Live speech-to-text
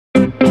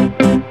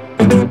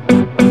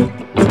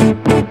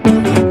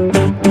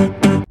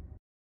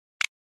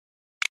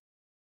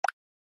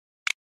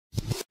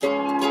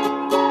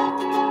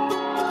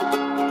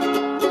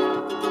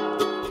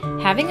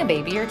Having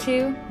a baby or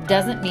two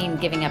doesn't mean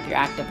giving up your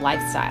active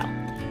lifestyle.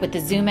 With the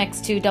Zoom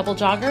X2 double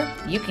jogger,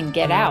 you can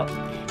get out,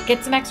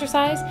 get some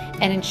exercise,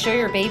 and ensure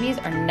your babies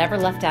are never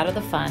left out of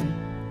the fun.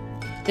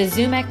 The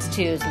Zoom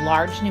X2's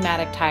large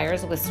pneumatic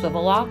tires with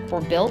swivel lock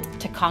were built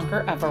to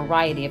conquer a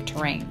variety of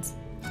terrains.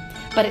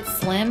 But its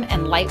slim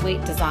and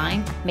lightweight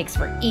design makes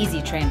for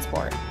easy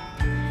transport.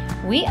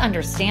 We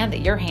understand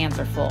that your hands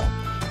are full.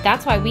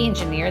 That's why we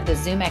engineered the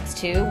Zoom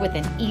X2 with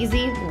an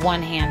easy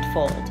one-hand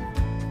fold.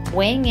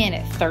 Weighing in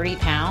at 30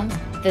 pounds,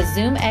 the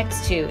Zoom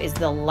X2 is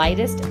the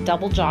lightest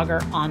double jogger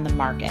on the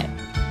market.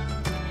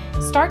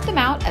 Start them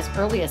out as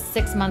early as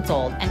 6 months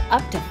old and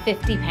up to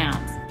 50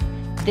 pounds.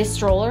 This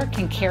stroller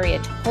can carry a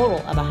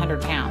total of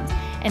 100 pounds,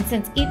 and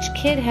since each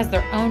kid has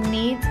their own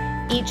needs,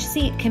 each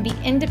seat can be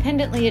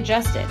independently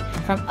adjusted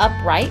from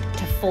upright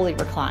to fully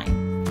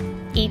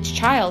recline. Each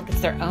child gets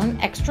their own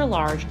extra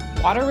large,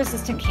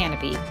 water-resistant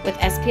canopy with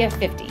SPF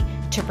 50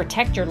 to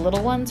protect your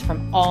little ones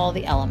from all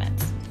the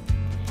elements.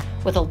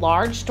 With a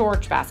large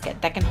storage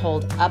basket that can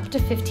hold up to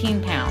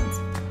 15 pounds,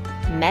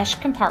 mesh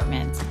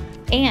compartments,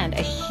 and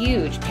a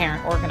huge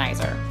parent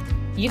organizer,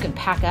 you can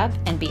pack up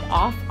and be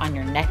off on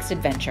your next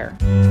adventure.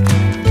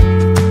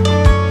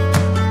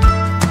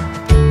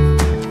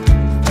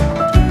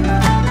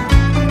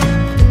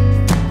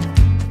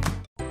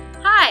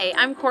 Hi,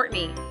 I'm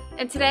Courtney,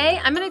 and today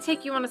I'm going to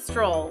take you on a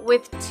stroll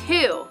with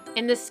two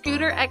in the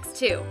Scooter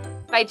X2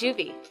 by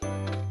Joovy.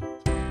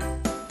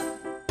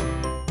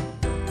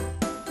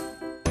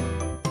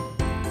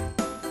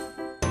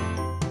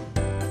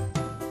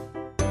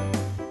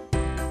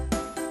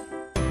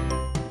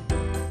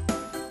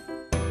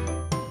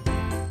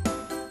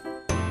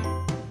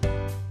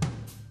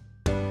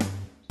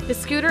 The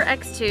Scooter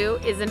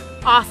X2 is an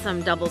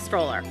awesome double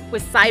stroller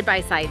with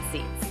side-by-side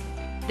seats.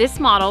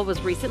 This model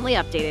was recently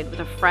updated with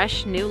a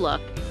fresh new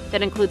look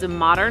that includes a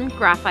modern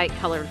graphite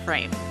colored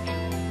frame.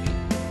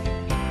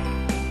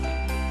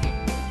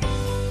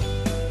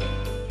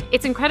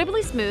 It's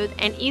incredibly smooth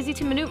and easy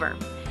to maneuver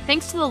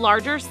thanks to the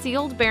larger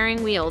sealed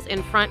bearing wheels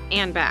in front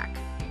and back.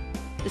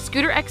 The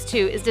Scooter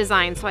X2 is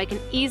designed so I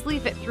can easily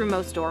fit through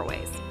most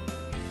doorways.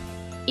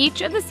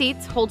 Each of the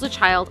seats holds a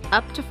child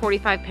up to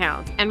 45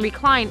 pounds and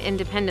recline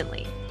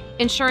independently,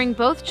 ensuring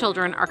both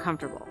children are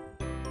comfortable.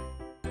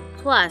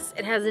 Plus,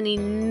 it has an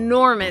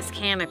enormous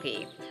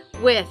canopy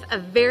with a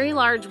very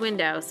large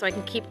window so I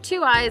can keep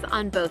two eyes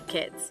on both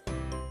kids.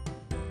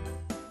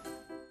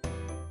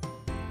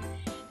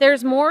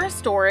 There's more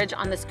storage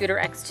on the Scooter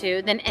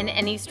X2 than in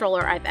any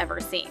stroller I've ever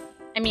seen.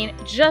 I mean,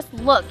 just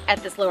look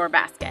at this lower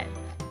basket.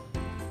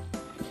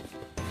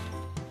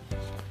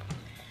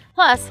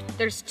 Plus,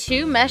 there's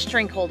two mesh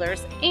drink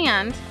holders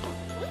and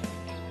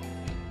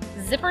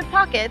zippered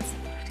pockets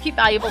to keep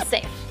valuables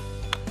safe.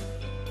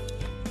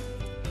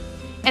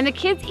 And the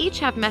kids each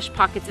have mesh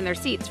pockets in their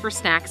seats for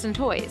snacks and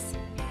toys.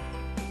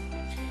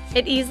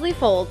 It easily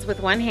folds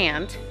with one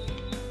hand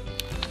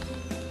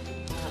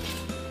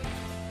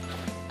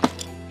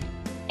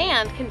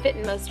and can fit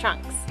in most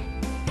trunks.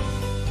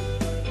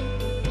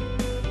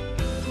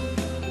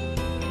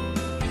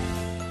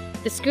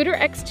 The Scooter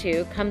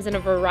X2 comes in a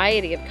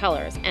variety of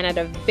colors and at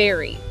a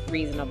very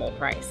reasonable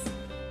price.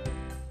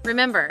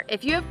 Remember,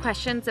 if you have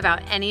questions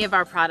about any of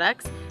our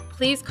products,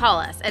 please call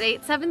us at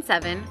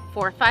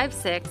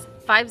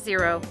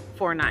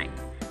 877-456-5049.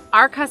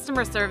 Our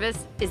customer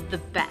service is the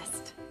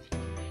best.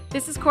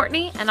 This is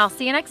Courtney, and I'll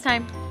see you next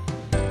time.